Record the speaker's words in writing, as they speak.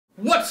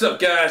What's up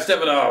guys,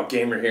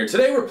 TheDevildogGamer here.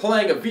 Today we're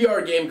playing a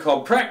VR game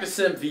called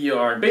Practisim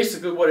VR, and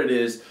basically what it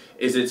is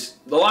it's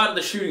a lot of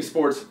the shooting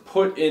sports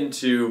put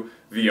into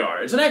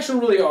VR. It's an actually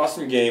really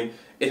awesome game.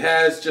 It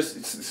has just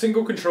a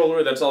single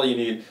controller, that's all you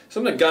need.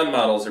 Some of the gun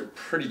models are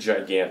pretty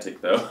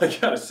gigantic though, I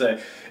gotta say.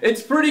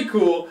 It's pretty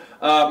cool.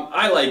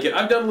 I like it.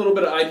 I've done a little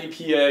bit of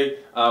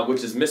IDPA,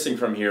 which is missing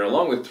from here,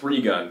 along with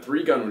 3-gun.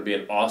 3-gun would be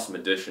an awesome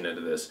addition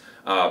into this.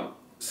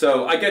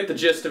 So I get the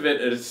gist of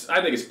it. I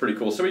think it's pretty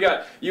cool. So we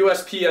got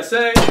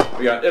USPSA,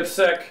 we got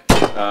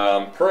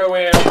IPSEC,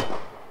 Pro-Am,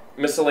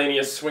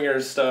 miscellaneous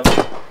swingers stuff,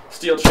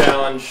 Steel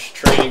Challenge,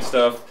 training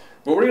stuff.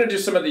 But we're going to do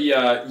some of the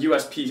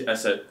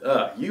USPSA.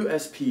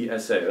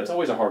 That's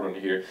always a hard one to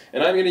hear.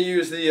 And I'm going to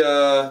use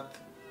the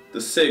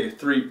SIG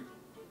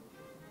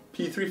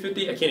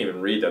P350. I can't even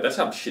read that. That's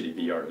how shitty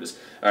VR is.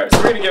 Alright, so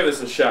we're going to give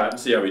this a shot and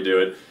see how we do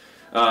it.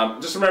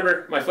 Just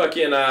remember, my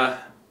fucking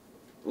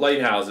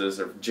lighthouses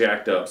are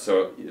jacked up,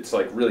 so it's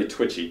like really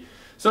twitchy.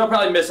 So I'll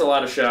probably miss a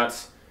lot of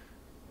shots.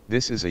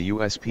 This is a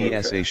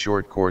USPSA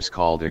short course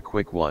called A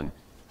Quick One,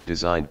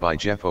 designed by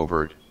Jeff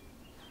Overt.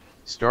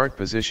 Start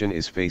position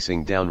is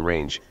facing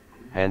downrange,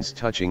 hands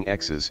touching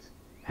X's,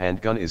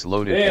 handgun is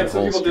loaded and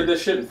some holstered. people did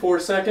this shit in 4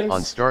 seconds.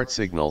 On start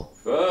signal,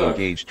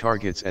 engage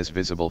targets as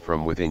visible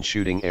from within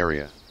shooting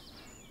area.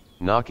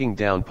 Knocking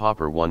down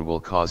popper 1 will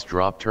cause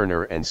drop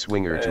turner and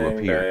swinger to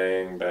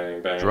appear. Bang,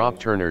 bang, bang, drop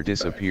turner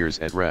disappears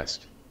at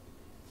rest.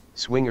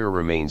 Swinger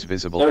remains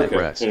visible at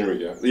rest. Here we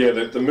go. Yeah,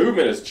 the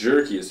movement is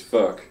jerky as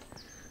fuck.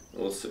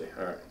 We'll see.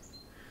 Alright.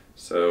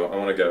 So I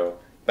want to go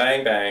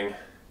bang, bang,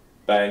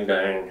 bang,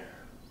 bang,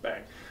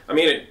 bang. I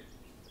mean,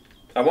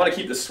 I want to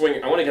keep the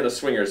swing. I want to get the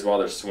swingers while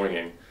they're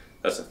swinging.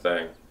 That's the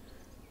thing.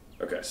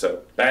 Okay,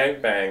 so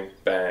bang, bang,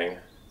 bang,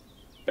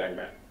 bang,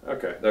 bang.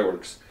 Okay, that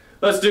works.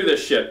 Let's do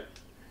this shit.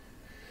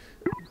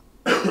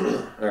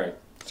 Alright.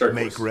 Start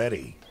Make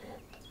ready.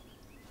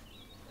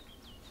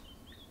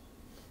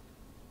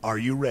 Are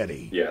you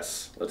ready?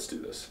 Yes, let's do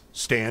this.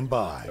 Stand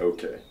by.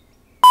 Okay.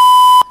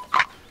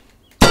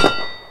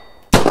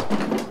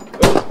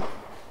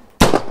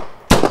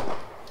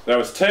 That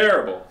was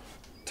terrible.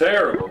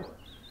 Terrible.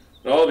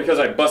 All because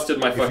I busted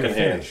my fucking hand. If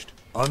you're finished,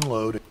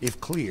 unload.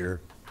 If clear,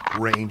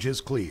 range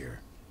is clear.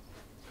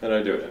 How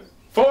did I do it in?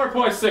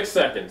 4.6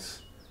 seconds.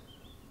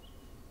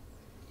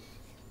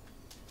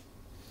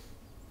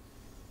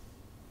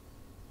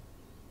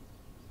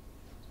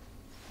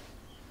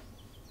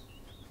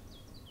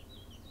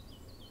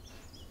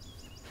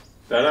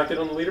 Did I not get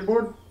on the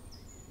leaderboard?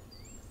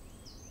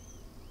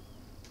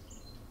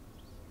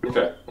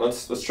 Okay,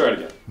 let's try it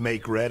again.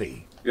 Make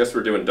ready. I guess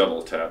we're doing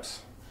double taps.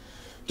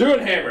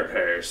 Doing hammer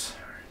pairs.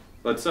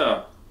 Let's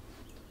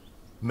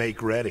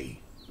Make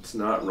ready. let's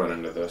not run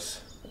into this.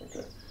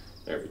 Okay.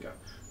 There we go.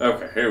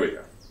 Okay, here we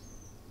go.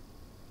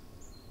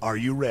 Are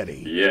you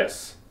ready?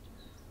 Yes.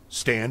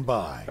 Stand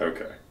by.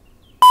 Okay.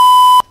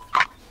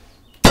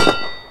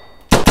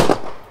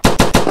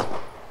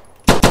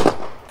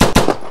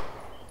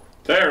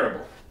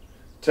 Terrible.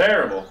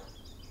 Terrible.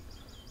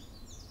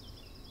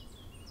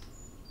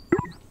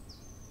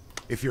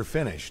 If you're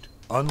finished,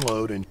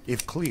 unload, and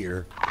if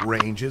clear,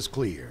 range is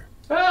clear.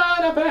 Ah,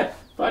 not bad.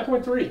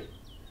 5.3.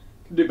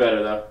 Could do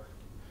better though.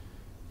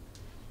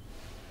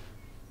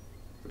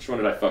 Which one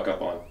did I fuck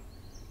up on?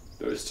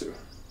 Those two.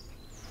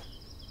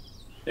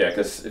 Yeah,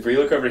 because if we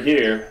look over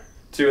here,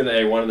 2 in the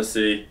A, 1 in the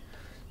C,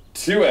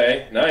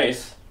 2A,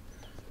 nice.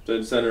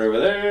 Dead center over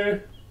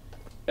there.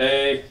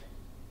 A,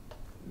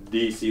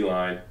 D, C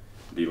line,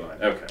 D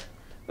line. Okay,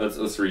 let's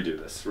redo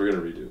this. We're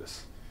gonna redo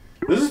this.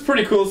 This is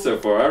pretty cool so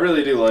far. I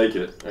really do like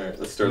it. All right,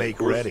 let's start.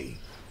 Make ready.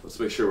 Let's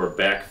make sure we're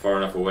back far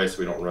enough away so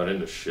we don't run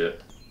into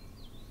shit.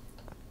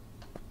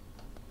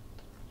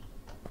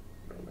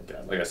 Oh my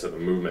god! Like I said, the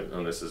movement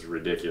on this is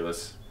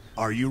ridiculous.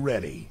 Are you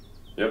ready?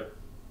 Yep.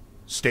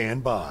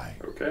 Stand by.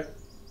 Okay.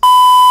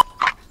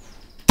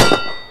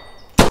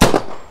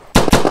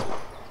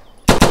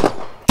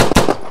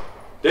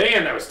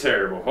 Damn, that was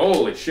terrible.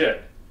 Holy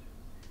shit.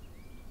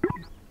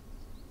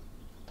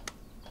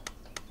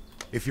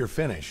 If you're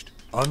finished,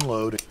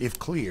 unload. If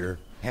clear,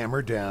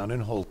 hammer down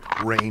and hold.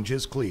 Range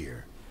is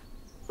clear.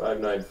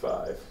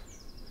 595.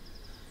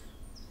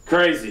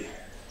 Crazy.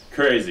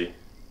 Crazy.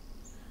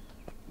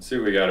 Let's see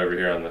what we got over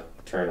here on the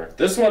turner.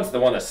 This one's the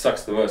one that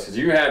sucks the most, because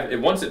you have it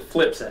once it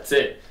flips, that's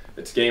it.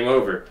 It's game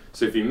over.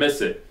 So if you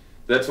miss it,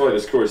 that's why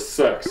this course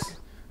sucks.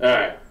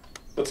 Alright.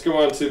 Let's go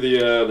on to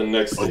the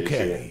next stage.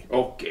 Okay. Here.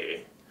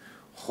 Okay.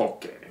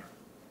 Okay.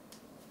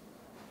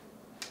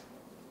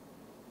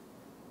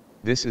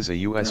 This is a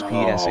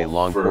USPSA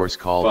long course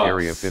called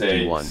Area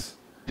 51,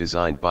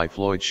 designed by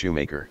Floyd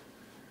Shoemaker.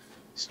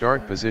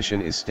 Start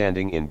position is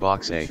standing in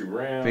box A,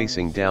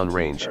 facing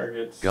downrange,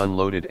 gun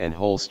loaded and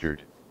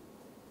holstered.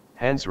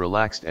 Hands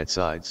relaxed at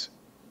sides.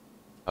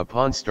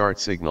 Upon start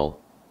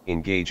signal,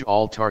 engage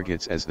all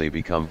targets as they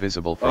become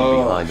visible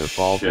from behind the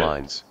fault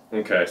lines.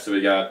 Okay, so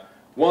we got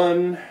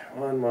 1,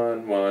 1,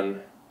 1,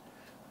 1.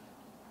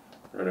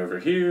 Run over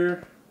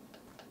here.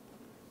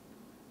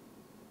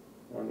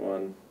 1,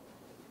 1.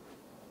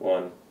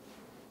 1,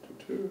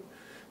 2, 2.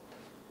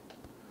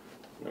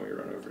 Then we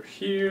run over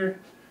here.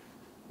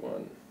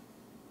 One.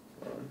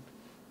 Then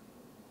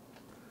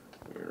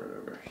we run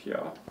over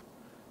here.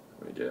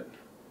 We get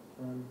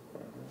one.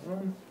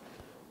 Then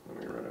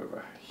we run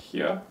over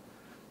here.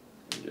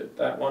 We get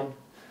that one.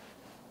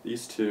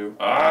 These two.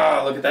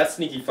 Ah, look at that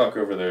sneaky fuck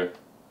over there.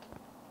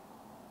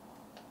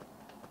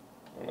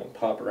 And then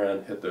pop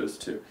around, hit those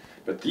two.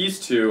 But these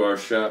two are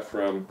shot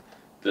from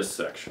this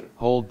section.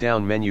 Hold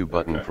down menu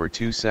button for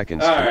 2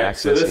 seconds to Alright,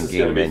 access so this is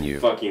in-game gonna be menu.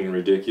 fucking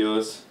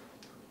ridiculous.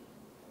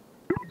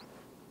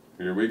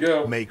 Here we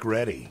go. Make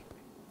ready.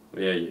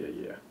 Yeah.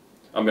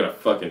 I'm gonna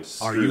fucking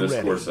screw this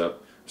ready? course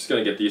up. I'm just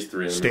gonna get these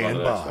three and move on to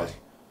the next one.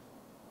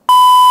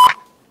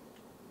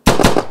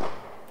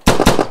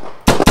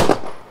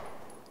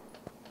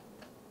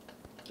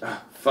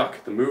 Ah,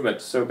 fuck, the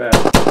movement's so bad.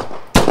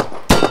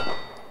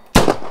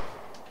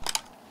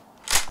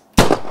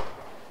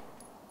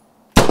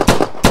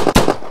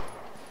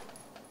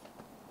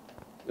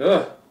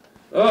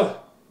 Ugh.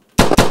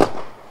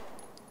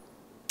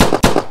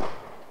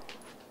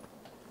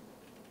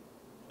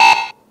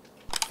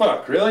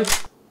 Fuck, really?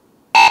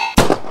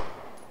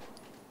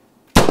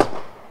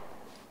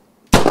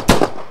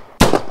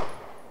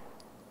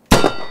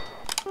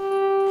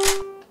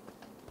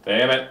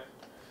 Damn it.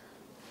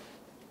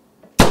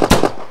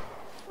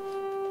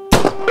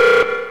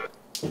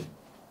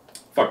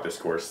 Fuck this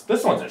course.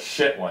 This one's a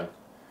shit one.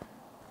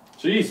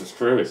 Jesus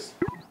Christ.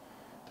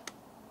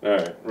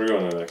 Alright, we're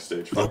going to the next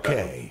stage. Fuck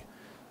Okay.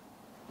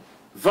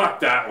 Fuck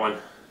that one.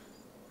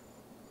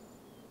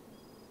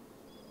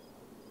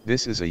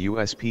 This is a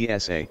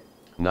USPSA,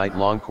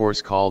 night-long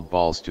course called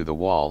Balls to the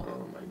Wall,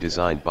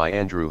 designed by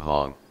Andrew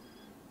Hong.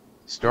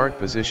 Start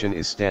position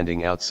is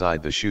standing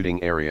outside the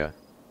shooting area,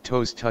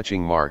 toes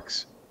touching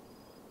marks.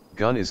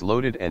 Gun is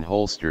loaded and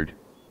holstered,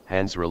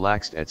 hands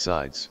relaxed at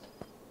sides.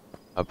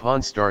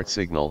 Upon start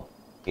signal,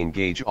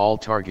 engage all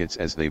targets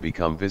as they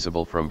become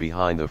visible from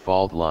behind the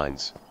fault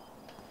lines.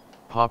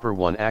 Popper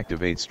 1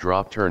 activates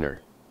drop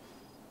turner.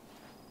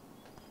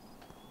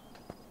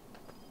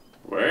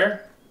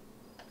 Where?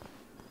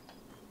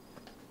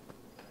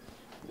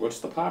 What's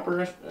the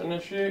popper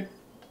initiate?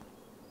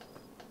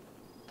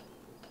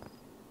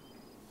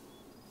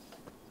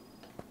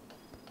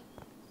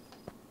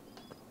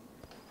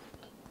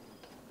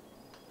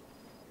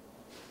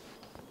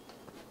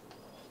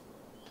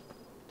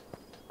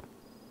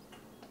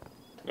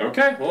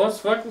 Okay, well let's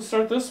fucking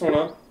start this one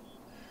up.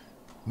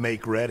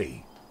 Make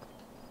ready.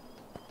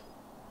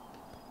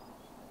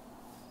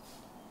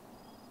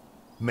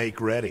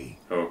 Make ready.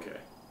 Okay.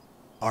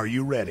 Are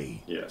you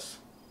ready? Yes.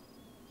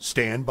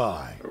 Stand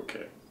by.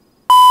 Okay.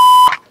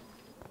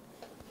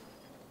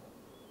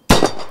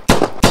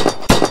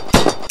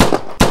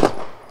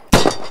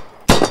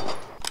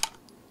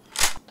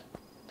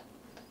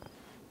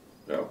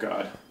 Oh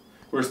God.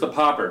 Where's the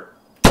popper?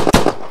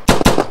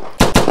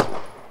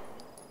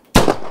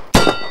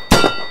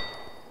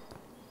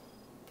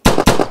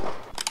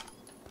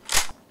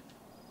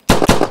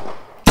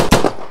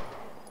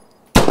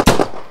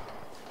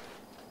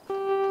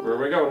 Where are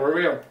we going? Where are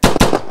we going?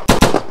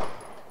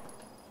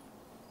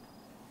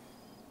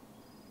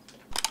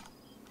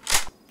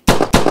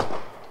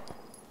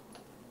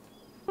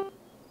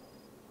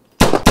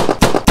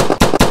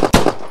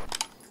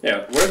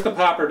 Yeah, where's the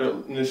popper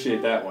to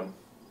initiate that one?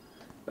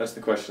 That's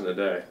the question of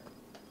the day.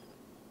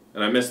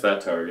 And I missed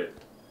that target.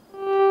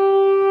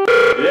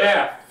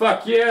 Yeah,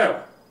 fuck you!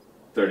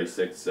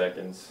 36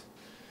 seconds.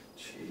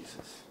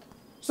 Jesus.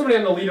 Somebody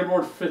on the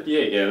leaderboard for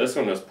 58. Yeah, this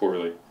one was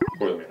poorly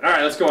made.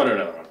 Alright, let's go on to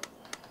another one.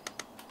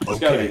 There's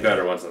gotta be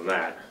better ones than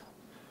that.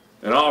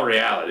 In all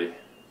reality.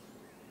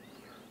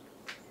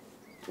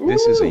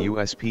 This is a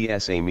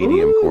USPSA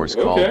medium course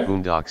called okay.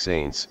 Boondock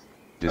Saints,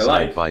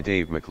 designed by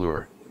Dave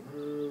McClure.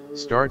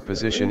 Start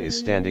position is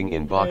standing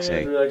in box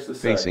A,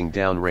 facing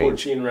down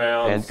range. 14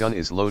 rounds, Handgun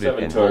is loaded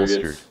and targets.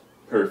 holstered.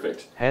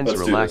 Perfect. Hands Let's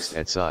relaxed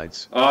at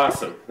sides.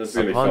 Awesome. This is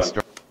gonna be Upon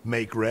fun.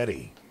 Make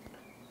ready.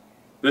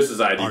 This is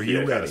IDPA Are you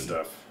kind ready? of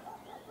stuff.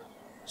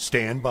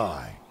 Stand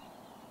by.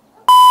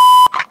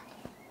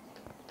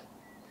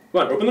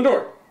 Come on, open the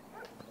door.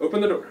 Open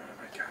the door.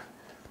 Oh my God.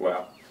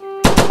 Wow.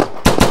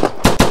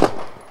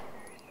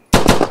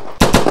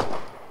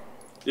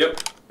 Yep.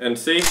 And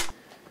see?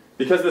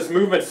 Because this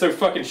movement's so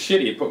fucking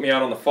shitty, it put me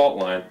out on the fault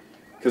line.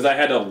 Because I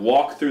had to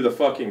walk through the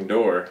fucking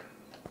door.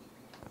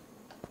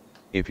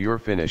 If you're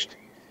finished,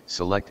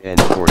 select End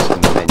Course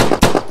in the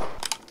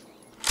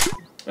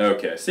menu.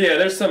 Okay. So yeah,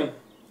 there's some...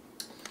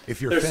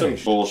 If you're There's some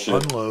finished, bullshit.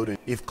 unload.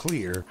 If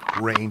clear,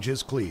 range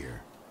is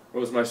clear.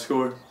 What was my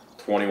score?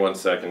 21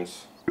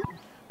 seconds.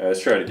 Yeah,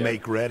 let's try it again.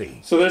 Make ready.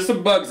 So there's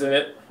some bugs in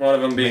it. One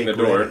of them being Make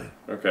the door. ready.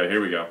 Okay,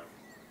 here we go.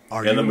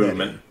 Are And you the ready?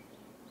 movement.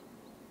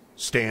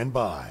 Stand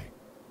by.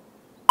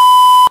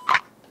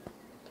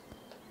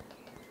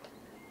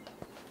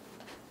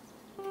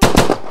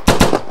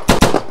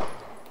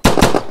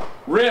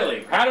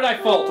 Really? How did I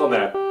fault on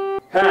that?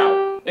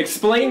 How?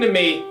 Explain to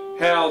me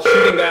how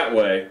shooting that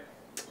way.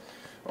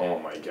 Oh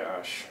my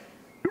gosh.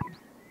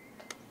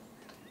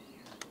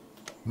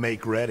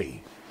 Make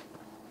ready.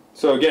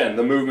 So again,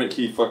 the movement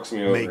key fucks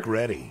me over. Make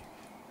ready.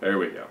 There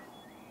we go.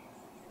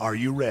 Are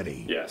you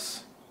ready?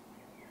 Yes.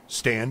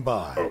 Stand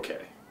by.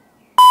 Okay.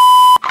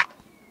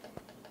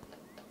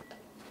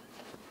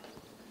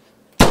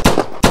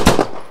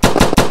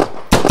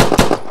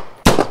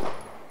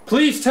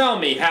 Please tell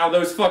me how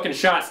those fucking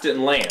shots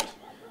didn't land.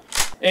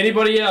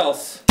 Anybody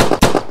else?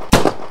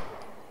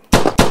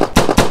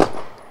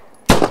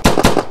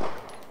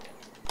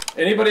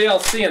 Anybody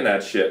else seeing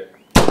that shit?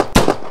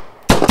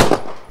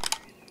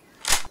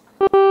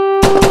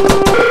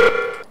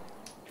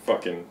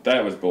 Fucking,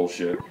 that was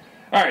bullshit.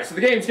 Alright, so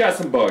the game's got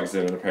some bugs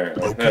in it,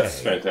 apparently. Okay. That's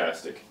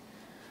fantastic.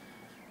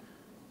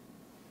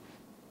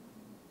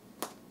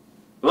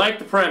 Like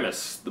the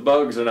premise, the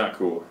bugs are not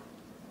cool.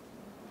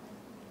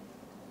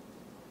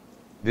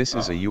 This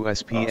is a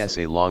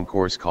USPSA long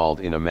course called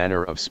In a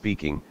Manner of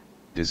Speaking,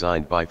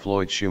 designed by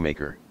Floyd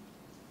Shoemaker.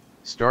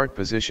 Start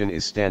position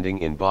is standing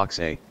in box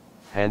A,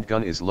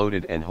 handgun is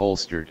loaded and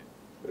holstered.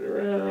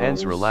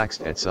 Hands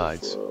relaxed at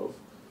sides.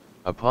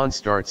 Upon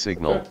start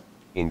signal,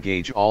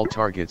 engage all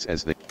targets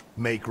as they...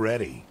 Make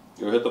ready.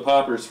 Go hit the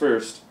poppers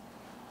first.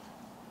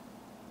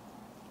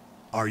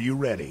 Are you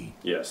ready?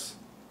 Yes.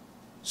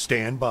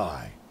 Stand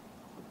by.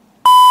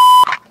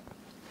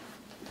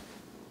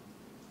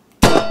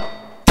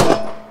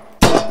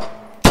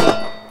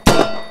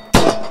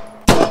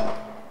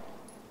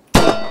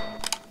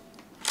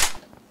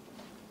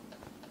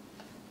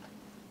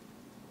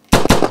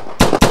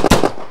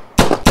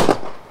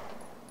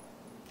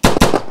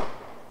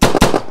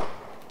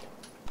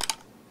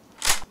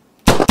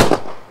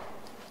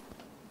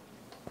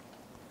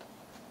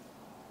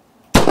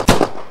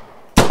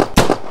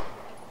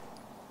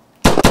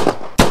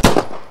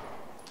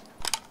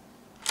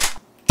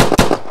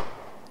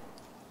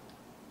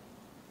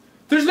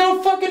 There's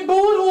no fucking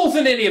bullet holes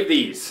in any of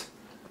these!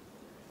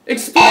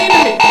 Explain to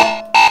me!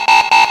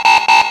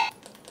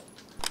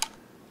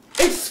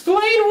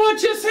 Explain what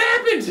just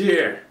happened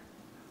here!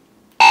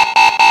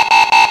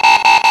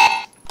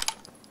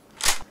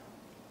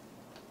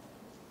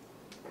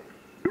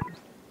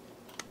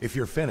 If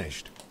you're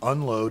finished,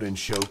 unload and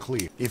show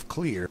clear. If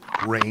clear,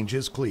 range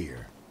is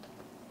clear.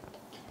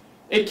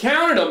 It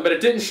counted them, but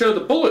it didn't show the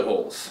bullet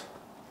holes.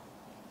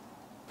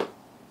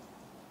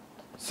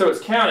 So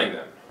it's counting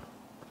them.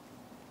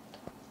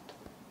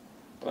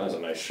 Well, that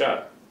was a nice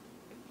shot.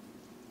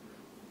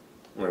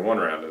 Only one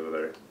round over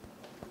there.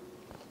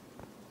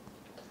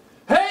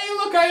 Hey,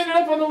 look, I ended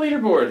up on the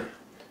leaderboard.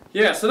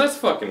 Yeah, so that's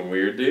fucking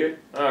weird, dude.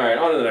 Alright,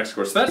 on to the next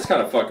course. That's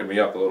kind of fucking me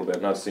up a little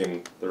bit, not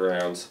seeing the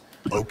rounds.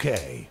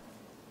 Okay.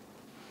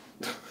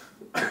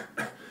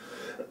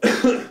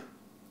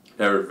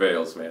 Never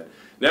fails, man.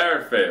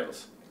 Never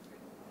fails.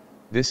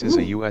 This is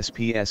a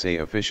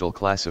USPSA official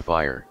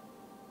classifier.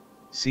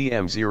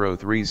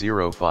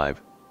 CM0305,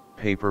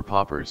 paper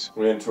poppers.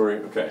 Inventory,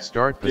 okay.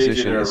 Start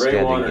position is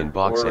standing in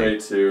box A,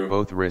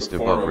 both wrists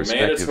above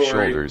respective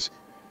shoulders,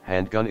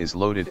 handgun is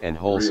loaded and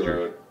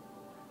holstered.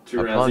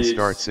 Upon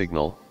start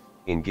signal,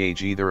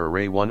 engage either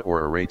array 1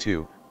 or array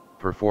 2,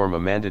 perform a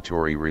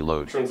mandatory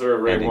reload,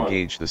 and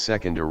engage the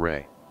second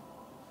array.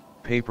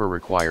 Paper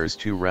requires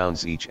 2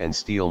 rounds each and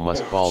steel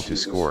must fall to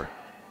score.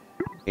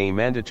 A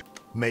mandatory...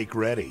 Make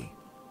ready.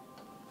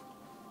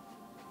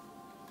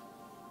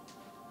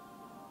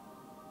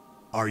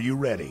 Are you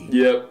ready?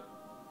 Yep.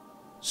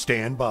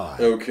 Stand by.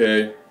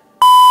 Okay.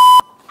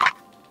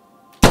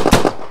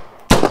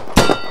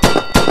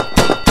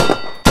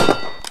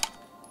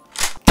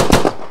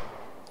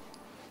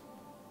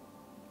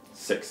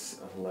 Six,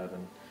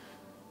 11.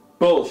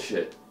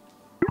 Bullshit.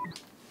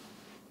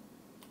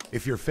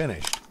 If you're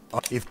finished,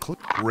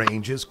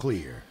 range is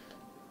clear.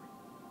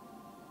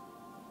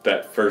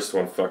 That first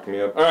one fucked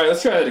me up. Alright,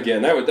 let's try that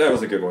again. That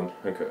was a good one.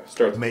 Okay,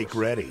 start the Make course.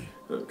 ready.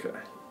 Okay.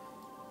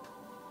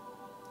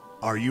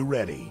 Are you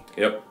ready?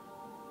 Yep.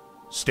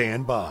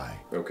 Stand by.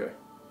 Okay.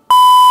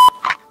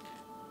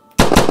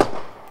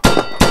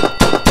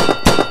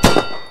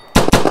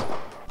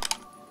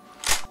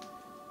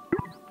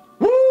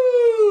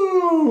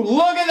 Woo!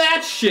 Look at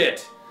that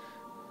shit!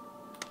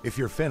 If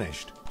you're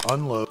finished,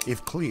 unload.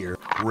 If clear,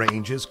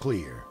 range is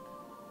clear.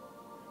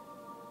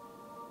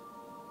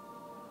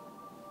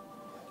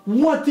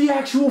 What the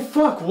actual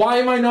fuck? Why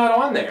am I not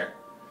on there?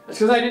 That's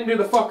because I didn't do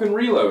the fucking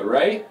reload,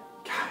 right?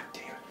 God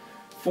damn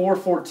it.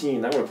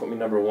 414. That would have put me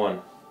number 1.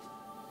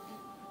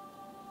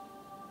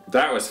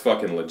 That was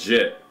fucking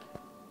legit.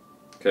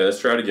 Okay, let's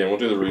try it again. We'll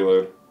do the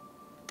reload.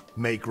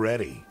 Make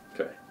ready.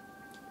 Okay.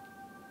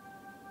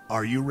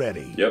 Are you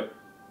ready? Yep.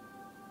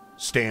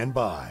 Stand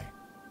by.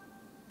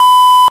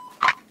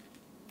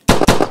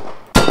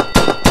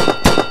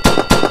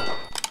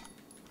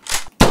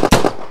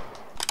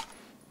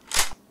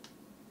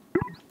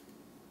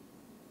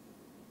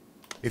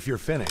 If you're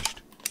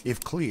finished, if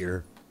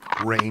clear,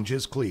 range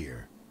is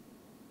clear.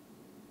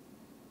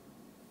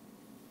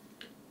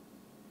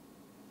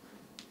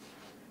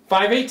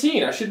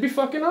 $518. I should be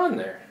fucking on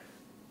there.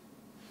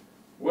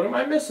 What am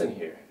I missing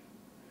here?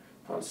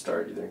 Upon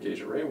start, either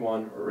engage array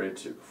 1 or array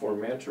 2.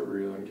 Perform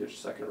mandatory reload and engage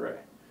the second array.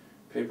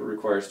 Paper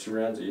requires 2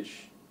 rounds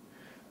each.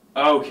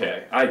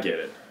 Okay, I get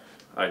it.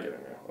 I get it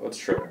now. Let's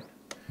try it.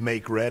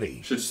 Make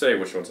ready. Should say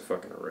which one's a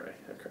fucking array.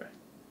 Okay.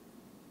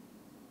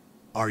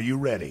 Are you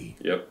ready?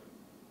 Yep.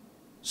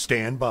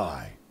 Stand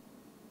by.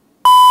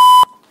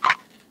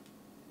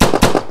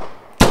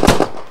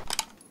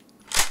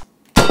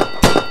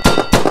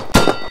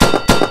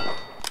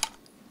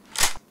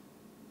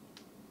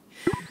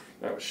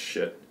 That was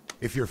shit.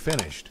 If you're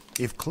finished,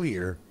 if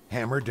clear,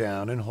 hammer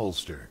down and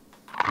holster.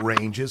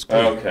 Range is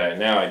clear. Okay,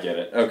 now I get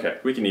it. Okay,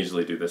 we can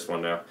easily do this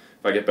one now.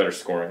 If I get better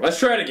scoring. Let's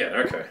try it again.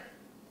 Okay.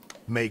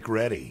 Make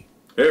ready.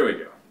 Here we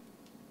go.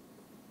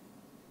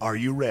 Are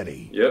you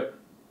ready? Yep.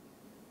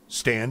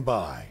 Stand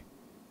by.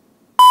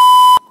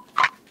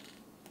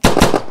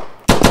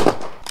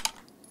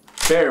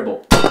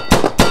 Terrible.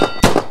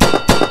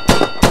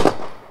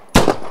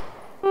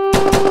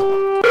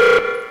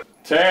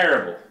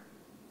 Terrible.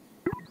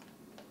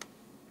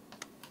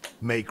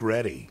 Make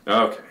ready.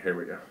 Okay, here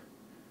we go.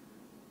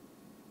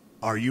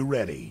 Are you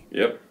ready?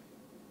 Yep.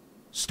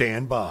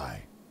 Stand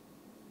by.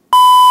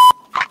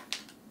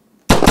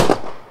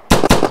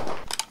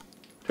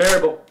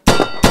 Terrible.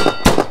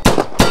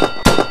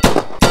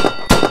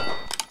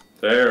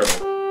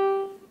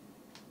 Terrible.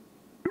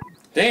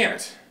 Damn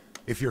it.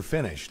 If you're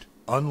finished,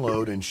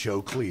 unload and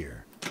show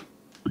clear.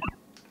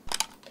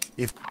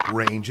 If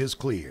range is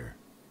clear.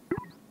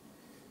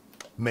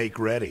 Make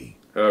ready.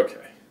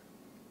 Okay.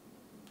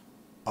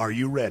 Are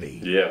you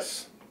ready?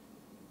 Yes.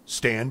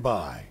 Stand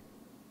by.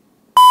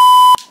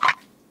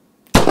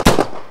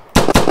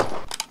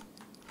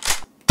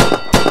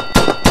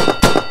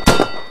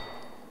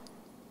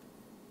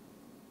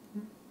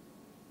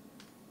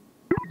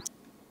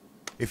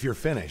 If you're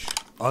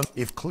finished,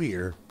 if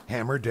clear,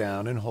 hammer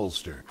down and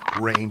holster.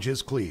 Range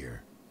is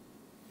clear.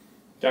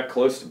 Got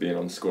close to being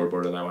on the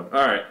scoreboard on that one.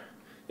 Alright.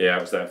 Yeah,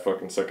 it was that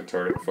fucking second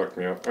target that fucked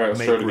me up. Alright, let's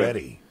Make try it again.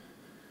 ready.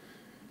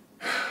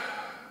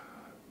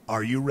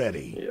 Are you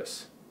ready?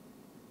 Yes.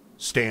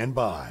 Stand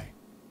by.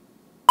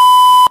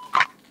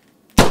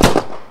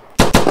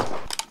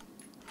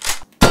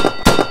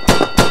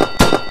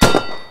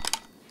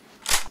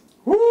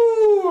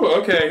 Woo!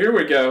 Okay, here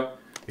we go.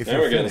 If now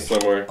you're we're getting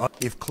finished, somewhere.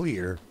 if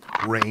clear,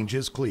 range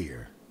is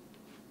clear.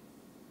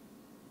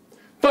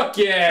 Fuck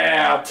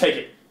yeah! I'll take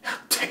it. I'll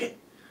take it.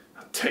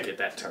 I'll take it.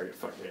 That target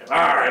fucked me up.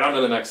 Alright, on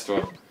to the next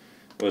one.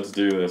 Let's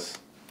do this.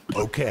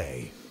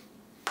 Okay.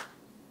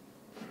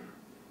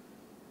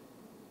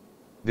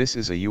 This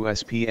is a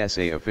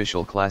USPSA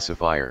official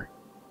classifier.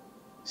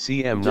 Use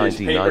paper and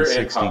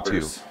CM9962,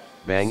 coppers.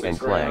 bang 6 and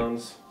clang.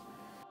 rounds.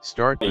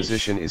 Start Each.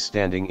 position is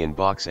standing in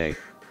box A,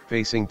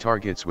 facing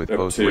targets with Up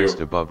both to wrists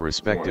above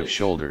respective 1 each.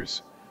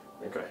 shoulders.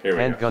 Okay, here we go.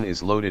 Handgun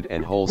is loaded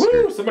and holstered.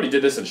 Woo! Somebody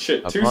did this in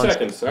shit. 2 Upon-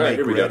 seconds. Alright,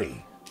 Make here we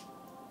ready.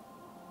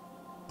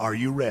 Are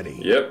you ready?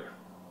 go. Yep.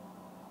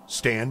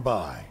 Stand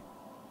by.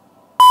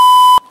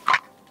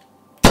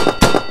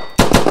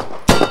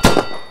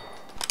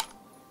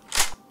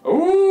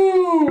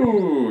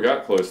 Ooh!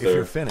 Got close If you're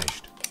there.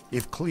 finished,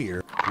 if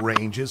clear,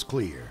 range is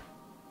clear.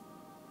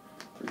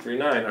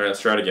 339. Alright,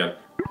 let's try it again.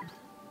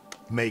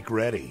 Make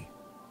ready.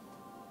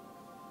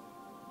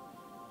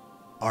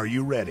 Are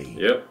you ready?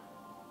 Yep.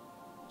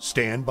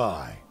 Stand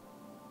by.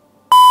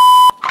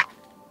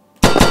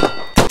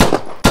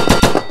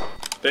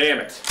 Damn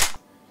it.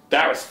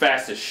 That was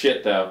fast as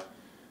shit, though.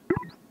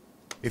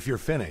 If you're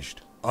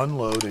finished,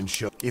 unload and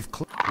show. If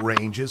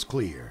range is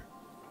clear.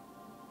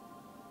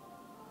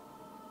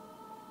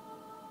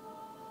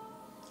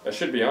 That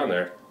should be on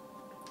there.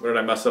 What did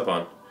I mess up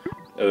on?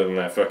 Other than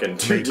that fucking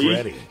 2D. Make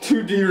ready.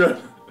 2D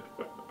run.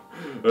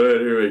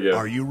 Alright, here we go.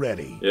 Are you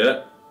ready?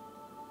 Yeah.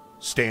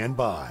 Stand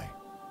by.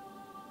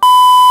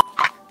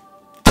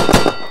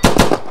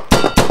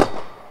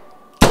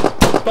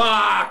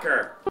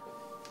 Fucker!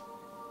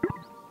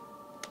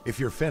 If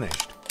you're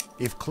finished,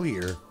 if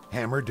clear,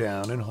 hammer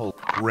down and hold.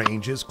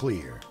 Range is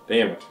clear.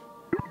 Damn it.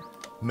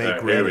 Make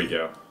Alright, ready. here we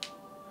go.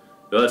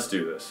 Let's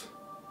do this.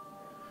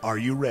 Are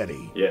you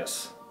ready?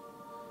 Yes.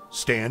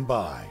 Stand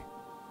by.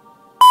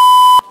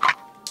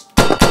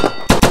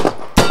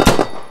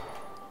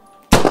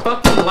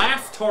 Fucking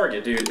last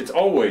target, dude. It's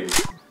always.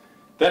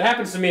 That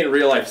happens to me in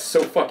real life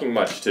so fucking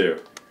much,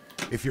 too.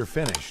 If you're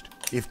finished,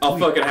 if I'll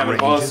clear, fucking have an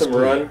range is awesome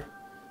clear. run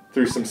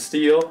through some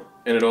steel,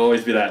 and it'll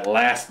always be that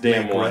last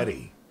damn Make one.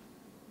 ready.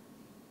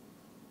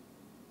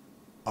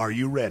 Are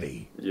you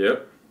ready?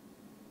 Yep.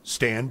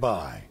 Stand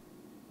by.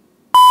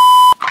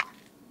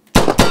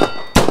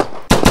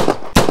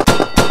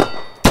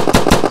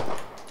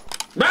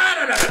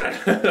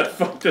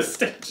 Fuck this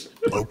stage.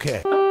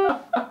 Okay. I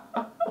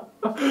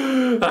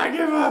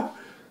give up.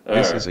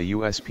 This Alright. is a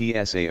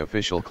USPSA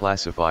official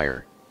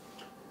classifier.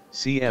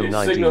 Signal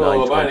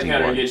abiding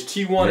counter CM9921, engage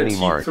T1 and mini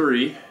mark.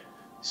 T3.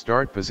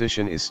 Start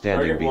position is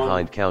standing Target one.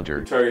 behind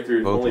counter, Target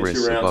through both only 2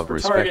 wrists rounds above per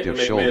target, respective and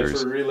make shoulders,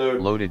 mandatory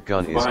reload. loaded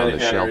gun is Behind on the the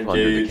counter, shelf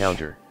under the engage.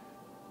 counter.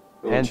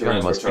 Only 2 Handgun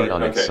rounds per must be target.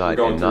 on its Okay, side we're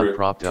going and through not it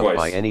propped up twice.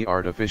 by any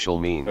artificial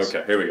means.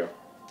 Okay, here we go.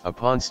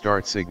 Upon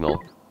start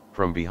signal,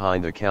 from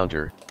behind the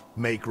counter,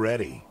 Make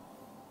ready.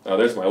 Oh,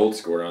 there's my old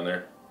score on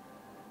there.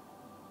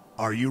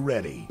 Are you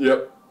ready?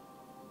 Yep.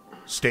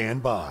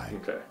 Stand by.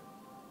 Okay.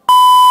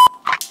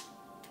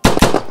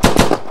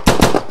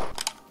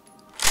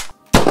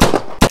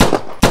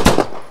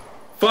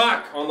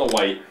 Fuck! On the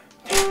white.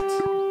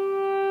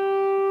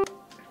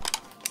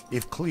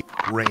 If clear,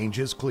 range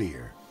is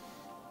clear.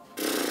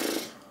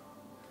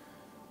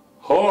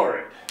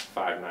 Horrid.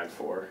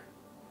 594.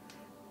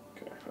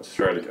 Okay, let's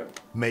try it again.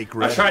 Make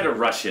ready. I tried to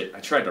rush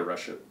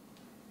it.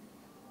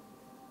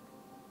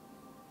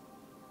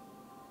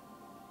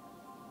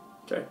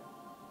 Okay.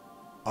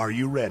 Are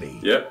you ready?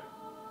 Yep.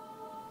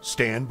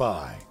 Stand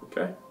by.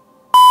 Okay.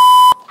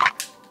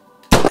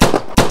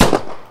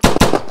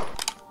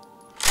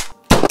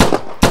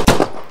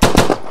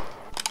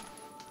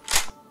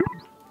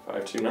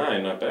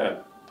 .529, not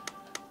bad.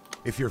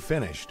 If you're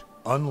finished,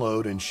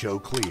 unload and show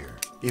clear.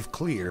 If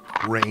clear,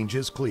 range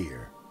is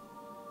clear.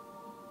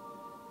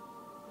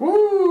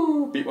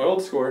 Woo! Beat my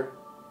old score.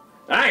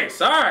 Nice!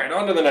 Alright,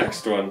 on to the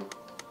next one.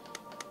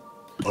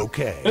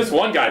 Okay. This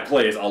one guy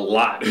plays a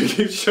lot. He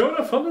keeps showing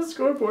up on the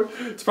scoreboard.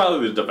 It's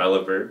probably the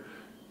developer.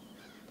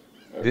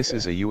 Okay. This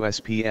is a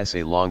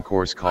USPSA long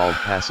course called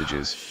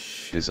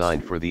Passages,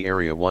 designed for the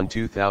Area 1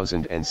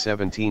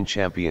 2017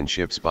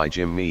 Championships by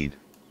Jim Mead.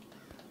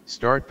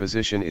 Start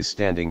position is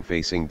standing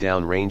facing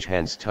down range,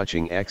 hands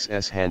touching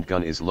XS,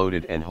 handgun is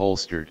loaded and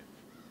holstered.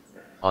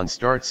 On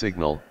start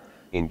signal,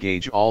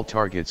 engage all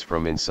targets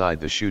from inside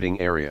the shooting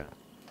area.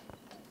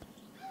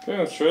 Yeah,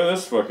 let's try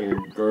this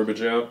fucking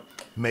garbage out.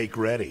 Make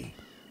ready.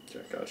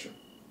 Okay, gotcha.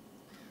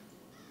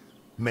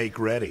 Make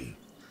ready.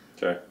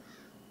 Okay.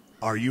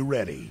 Are you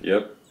ready?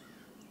 Yep.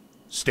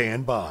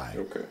 Stand by.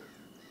 Okay.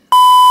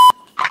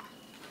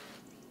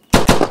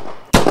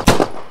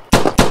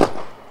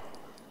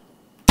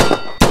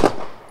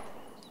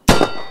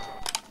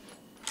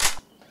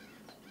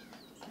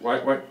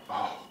 Why?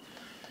 Oh.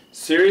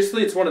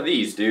 Seriously? It's one of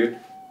these, dude.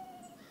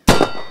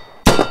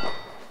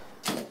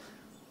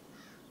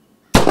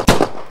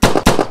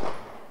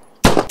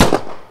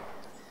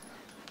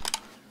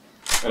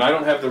 And I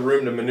don't have the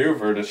room to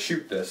maneuver to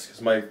shoot this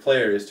because my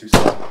player is too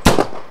small.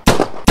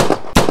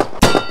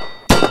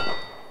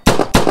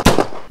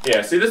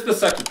 Yeah, see, this is the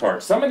sucky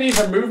part. Some of these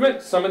are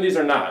movement, some of these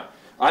are not.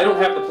 I don't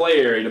have the play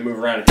area to move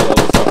around and hit all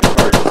these fucking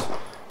targets,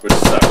 which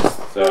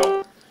sucks.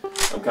 So,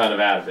 I'm kind of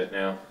out of it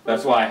now.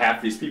 That's why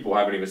half these people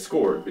haven't even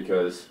scored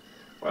because,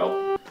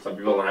 well, some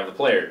people don't have the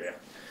play area.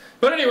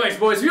 But anyways,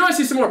 boys, if you want to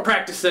see some more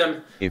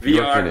Practisim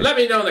VR, finished, let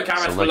me know in the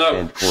comments below.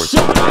 end course.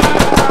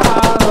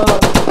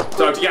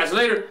 Talk to you guys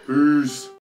later. Peace.